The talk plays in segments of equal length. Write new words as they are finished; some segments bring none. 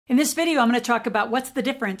In this video, I'm going to talk about what's the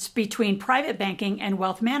difference between private banking and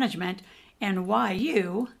wealth management and why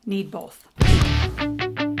you need both.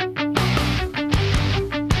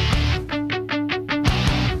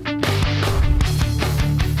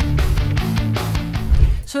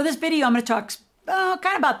 So in this video, I'm going to talk kind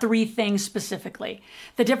of about three things specifically.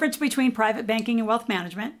 The difference between private banking and wealth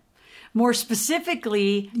management. More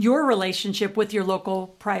specifically, your relationship with your local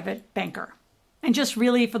private banker. And just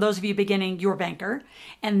really, for those of you beginning, your banker.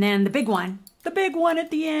 And then the big one at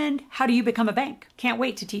the end, how do you become a bank? Can't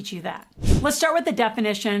wait to teach you that. Let's start with the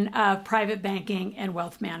definition of private banking and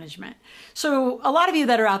wealth management. So a lot of you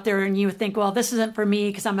that are out there and you think, well, this isn't for me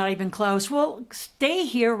because I'm not even close. Well, stay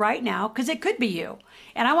here right now because it could be you.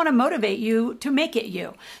 And I want to motivate you to make it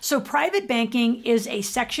you. So private banking is a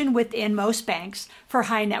section within most banks for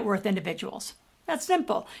high net worth individuals. That's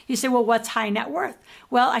simple. You say, well, what's high net worth?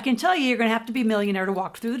 Well, I can tell you, you're going to have to be a millionaire to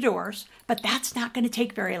walk through the doors, but that's not going to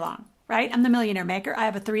take very long, right? I'm the millionaire maker. I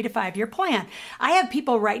have a 3 to 5 year plan. I have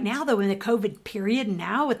people right now, though, in the COVID period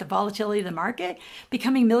now with the volatility of the market,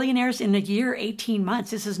 becoming millionaires in a year, 18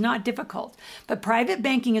 months. This is not difficult. But private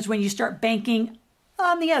banking is when you start banking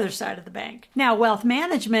on the other side of the bank. Now, wealth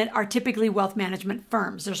management are typically wealth management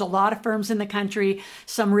firms. There's a lot of firms in the country,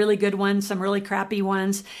 some really good ones, some really crappy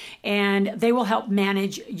ones, and they will help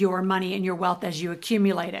manage your money and your wealth as you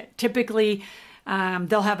accumulate it. Typically,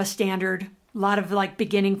 they'll have a standard. A lot of like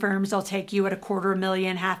beginning firms, they'll take you at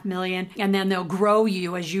 $250,000, $500,000, and then they'll grow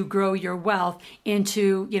you as you grow your wealth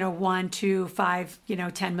into, 1, 2, 5,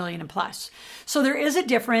 10 million and plus. So there is a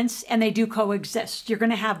difference and they do coexist. You're going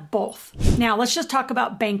to have both. Now let's just talk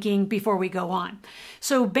about banking before we go on.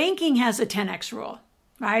 So banking has a 10x rule,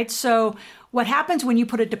 right? So what happens when you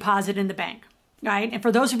put a deposit in the bank? Right. And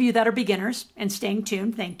for those of you that are beginners and staying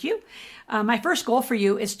tuned, thank you. My first goal for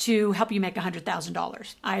you is to help you make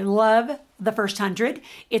 $100,000. I love the first 100.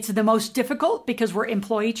 It's the most difficult because we're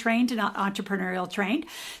employee trained and not entrepreneurial trained.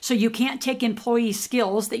 So you can't take employee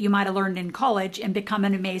skills that you might have learned in college and become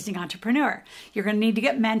an amazing entrepreneur. You're going to need to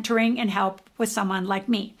get mentoring and help with someone like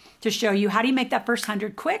me to show you how do you make that first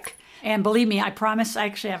 100 quick. And believe me, I promise, I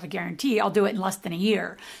actually have a guarantee, I'll do it in less than a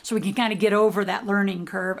year. So we can kind of get over that learning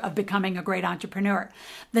curve of becoming a great entrepreneur.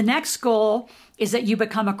 The next goal is that you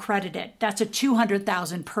become accredited. That's a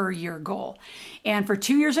 $200,000 per year goal. And for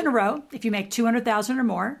 2 years in a row, if you make $200,000 or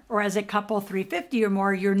more, or as a couple, $350,000 or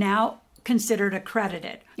more, you're now considered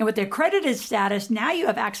accredited. And with the accredited status, now you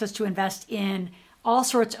have access to invest in all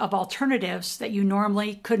sorts of alternatives that you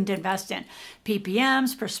normally couldn't invest in.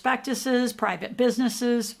 PPMs, prospectuses, private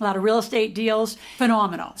businesses, a lot of real estate deals,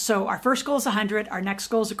 phenomenal. So our first goal is 100, our next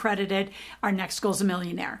goal is accredited, our next goal is a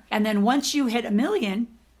millionaire. And then once you hit $1 million,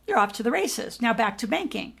 you're off to the races. Now back to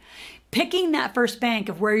banking. Picking that first bank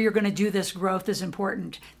of where you're going to do this growth is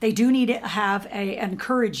important. They do need to have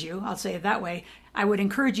encourage you, I'll say it that way. I would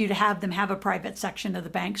encourage you to have them have a private section of the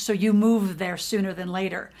bank so you move there sooner than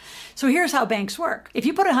later. So here's how banks work. If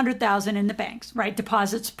you put $100,000 in the banks, right,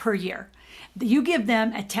 deposits per year, you give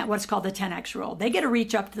them what's called the 10x rule. They get to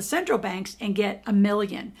reach up to the central banks and get $1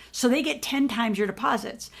 million. So they get 10 times your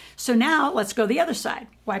deposits. So now let's go the other side,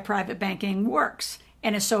 why private banking works.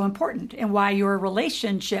 And it's so important and why your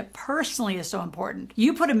relationship personally is so important.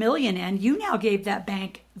 You put $1 million in, you now gave that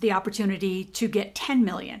bank the opportunity to get 10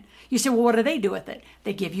 million. You say, well, what do they do with it?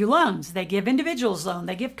 They give you loans. They give individuals loans.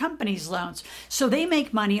 They give companies loans. So they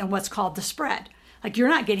make money on what's called the spread. Like you're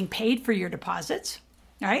not getting paid for your deposits,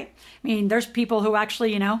 right? I mean, there's people who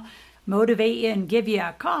actually, motivate you and give you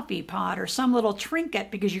a coffee pot or some little trinket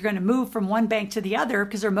because you're going to move from one bank to the other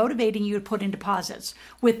because they're motivating you to put in deposits.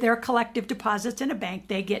 With their collective deposits in a bank,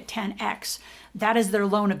 they get 10x. That is their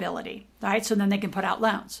loan ability, right? So then they can put out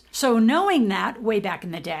loans. So knowing that way back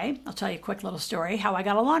in the day, I'll tell you a quick little story how I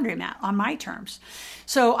got a laundromat on my terms.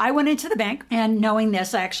 So I went into the bank and knowing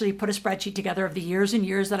this, I actually put a spreadsheet together of the years and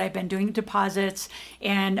years that I've been doing deposits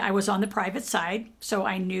and I was on the private side. So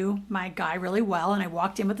I knew my guy really well and I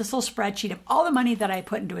walked in with this little spreadsheet of all the money that I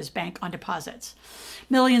put into his bank on deposits.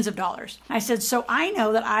 Millions of dollars. I said, so I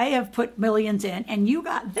know that I have put millions in and you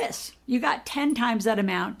got this. You got 10 times that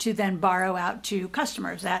amount to then borrow out to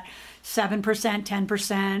customers at 7%,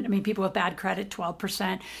 10%. I mean, people with bad credit,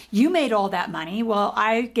 12%. You made all that money. Well,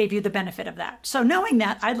 I gave you the benefit of that. So knowing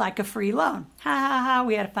that, I'd like a free loan. Ha ha ha.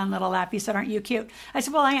 We had a fun little laugh. He said, aren't you cute? I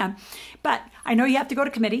said, well, I am. But I know you have to go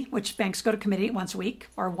to committee, which banks go to committee once a week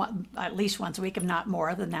or at least once a week, if not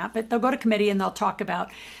more than that. But they'll go to committee and they'll talk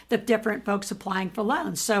about the different folks applying for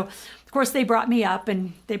loans. So of course, they brought me up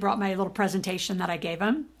and they brought my little presentation that I gave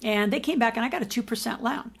them. And they came back and I got a 2%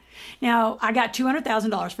 loan. Now, I got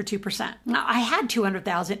 $200,000 for 2%. Now, I had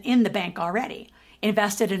 $200,000 in the bank already.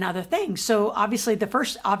 invested in other things. So obviously the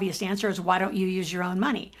first obvious answer is, why don't you use your own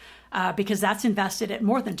money? Because that's invested at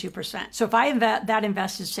more than 2%. So if that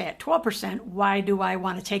invested, say, at 12%, why do I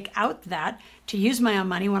want to take out that to use my own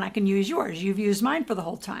money when I can use yours? You've used mine for the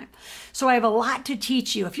whole time. So I have a lot to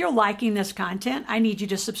teach you. If you're liking this content, I need you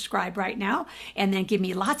to subscribe right now and then give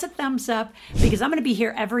me lots of thumbs up, because I'm going to be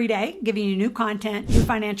here every day giving you new content, new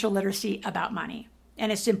financial literacy about money.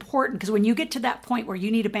 And it's important, because when you get to that point where you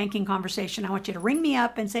need a banking conversation, I want you to ring me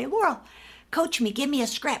up and say, Loral, coach me, give me a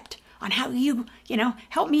script on how you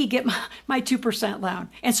help me get my 2% loan.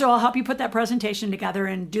 And so I'll help you put that presentation together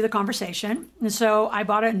and do the conversation. And so I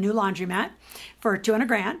bought a new laundromat for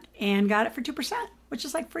 $200,000 and got it for 2%, which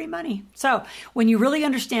is like free money. So when you really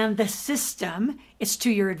understand the system, it's to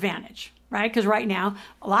your advantage, right? Because right now,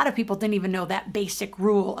 a lot of people didn't even know that basic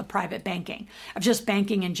rule of private banking, of just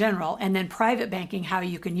banking in general, and then private banking, how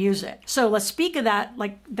you can use it. So let's speak of that.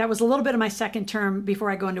 Like, that was a little bit of my second term before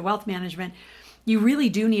I go into wealth management. You really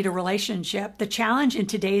do need a relationship. The challenge in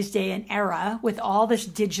today's day and era, with all this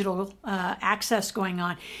digital access going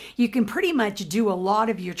on, you can pretty much do a lot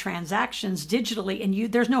of your transactions digitally,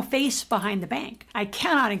 and there's no face behind the bank. I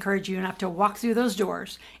cannot encourage you enough to walk through those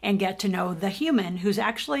doors and get to know the human who's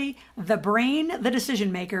actually the brain, the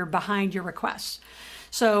decision maker behind your requests.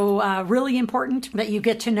 So really important that you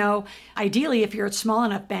get to know, ideally, if you're at small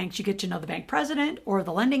enough banks, you get to know the bank president or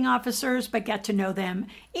the lending officers, but get to know them.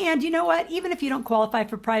 And you know what? Even if you don't qualify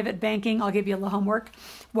for private banking, I'll give you a little homework.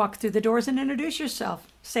 Walk through the doors and introduce yourself.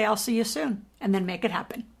 Say, I'll see you soon, and then make it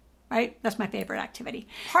happen. Right? That's my favorite activity.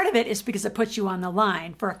 Part of it is because it puts you on the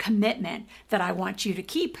line for a commitment that I want you to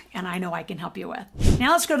keep, and I know I can help you with.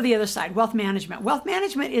 Now let's go to the other side, wealth management. Wealth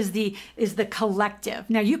management is the collective.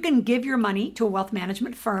 Now you can give your money to a wealth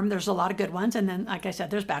management firm. There's a lot of good ones, and then, like I said,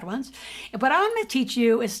 there's bad ones. What I'm going to teach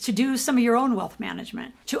you is to do some of your own wealth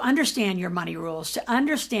management, to understand your money rules, to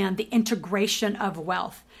understand the integration of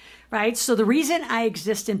wealth. Right? So the reason I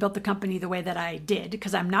exist and built the company the way that I did,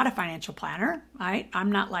 because I'm not a financial planner, right?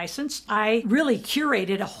 I'm not licensed. I really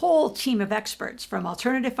curated a whole team of experts, from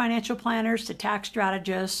alternative financial planners to tax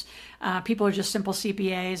strategists. People are just simple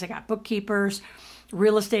CPAs. I got bookkeepers,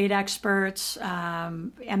 real estate experts,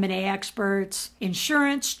 M&A experts,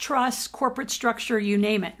 insurance, trusts, corporate structure, you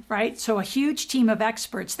name it, right? So a huge team of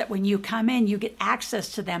experts that when you come in, you get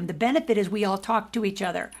access to them. The benefit is we all talk to each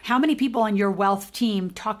other. How many people on your wealth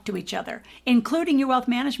team talk to each other, including your wealth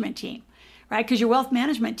management team, right? Because your wealth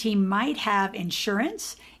management team might have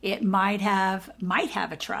insurance. It might have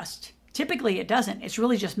a trust. Typically, it doesn't. It's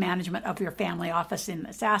really just management of your family office and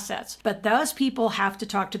its assets. But those people have to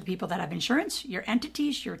talk to the people that have insurance, your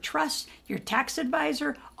entities, your trust, your tax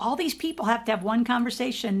advisor. All these people have to have one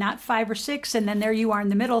conversation, not 5 or 6, and then there you are in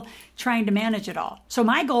the middle trying to manage it all. So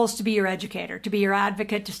my goal is to be your educator, to be your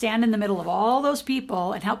advocate, to stand in the middle of all those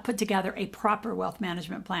people and help put together a proper wealth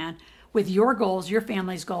management plan with your goals, your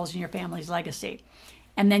family's goals, and your family's legacy.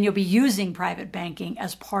 And then you'll be using private banking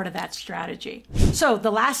as part of that strategy. So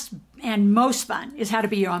the last and most fun is how to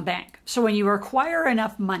be your own bank. So when you acquire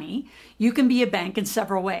enough money, you can be a bank in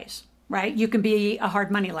several ways, right? You can be a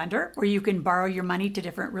hard money lender, where you can borrow your money to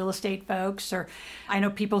different real estate folks, or I know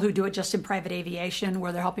people who do it just in private aviation,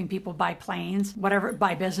 where they're helping people buy planes, whatever,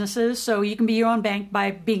 buy businesses. So you can be your own bank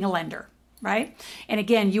by being a lender. Right? And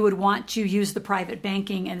again, you would want to use the private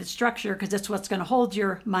banking and its structure, because that's what's going to hold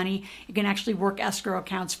your money. You can actually work escrow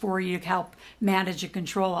accounts for you to help manage and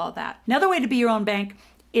control all that. Another way to be your own bank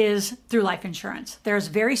is through life insurance. There's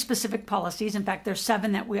very specific policies. In fact, there's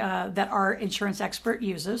 7 that our insurance expert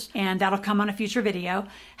uses, and that'll come on a future video.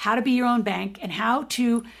 How to be your own bank and how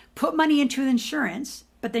to put money into insurance,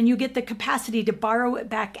 but then you get the capacity to borrow it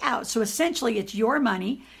back out. So essentially, it's your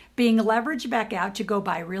money being leveraged back out to go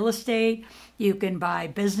buy real estate. You can buy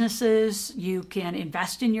businesses, you can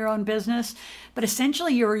invest in your own business, but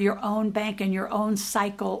essentially you're your own bank and your own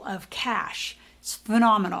cycle of cash. It's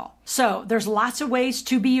phenomenal. So there's lots of ways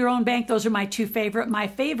to be your own bank. Those are my 2 favorite. My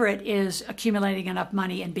favorite is accumulating enough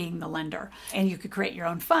money and being the lender. And you could create your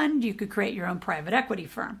own fund. You could create your own private equity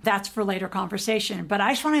firm. That's for later conversation. But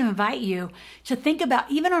I just want to invite you to think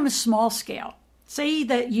about, even on a small scale, say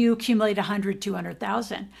that you accumulate 100,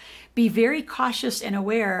 200,000. Be very cautious and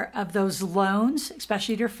aware of those loans,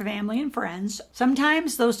 especially to your family and friends.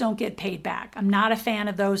 Sometimes those don't get paid back. I'm not a fan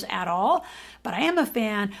of those at all, but I am a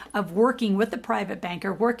fan of working with the private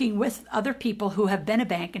banker, working with other people who have been a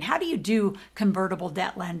bank. And how do you do convertible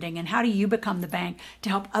debt lending? And how do you become the bank to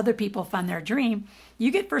help other people fund their dream?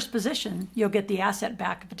 You get first position, you'll get the asset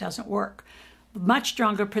back if it doesn't work. Much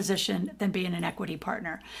stronger position than being an equity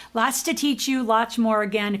partner. Lots to teach you, lots more.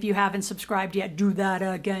 Again, if you haven't subscribed yet, do that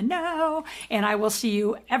again now. And I will see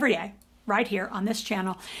you every day right here on this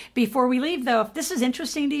channel. Before we leave though, if this is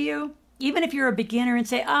interesting to you, even if you're a beginner and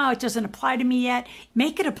say, oh, it doesn't apply to me yet,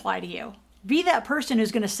 make it apply to you. Be that person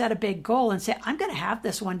who's going to set a big goal and say, I'm going to have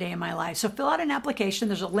this one day in my life. So fill out an application.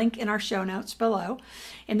 There's a link in our show notes below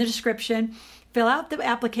in the description. Fill out the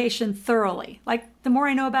application thoroughly. Like, the more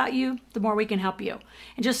I know about you, the more we can help you.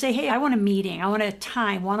 And just say, hey, I want a meeting. I want a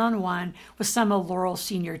time one-on-one with some of Loral's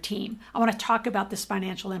senior team. I want to talk about this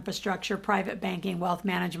financial infrastructure, private banking, wealth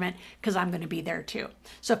management, because I'm going to be there too.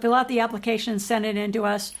 So fill out the application, send it in to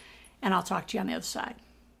us, and I'll talk to you on the other side.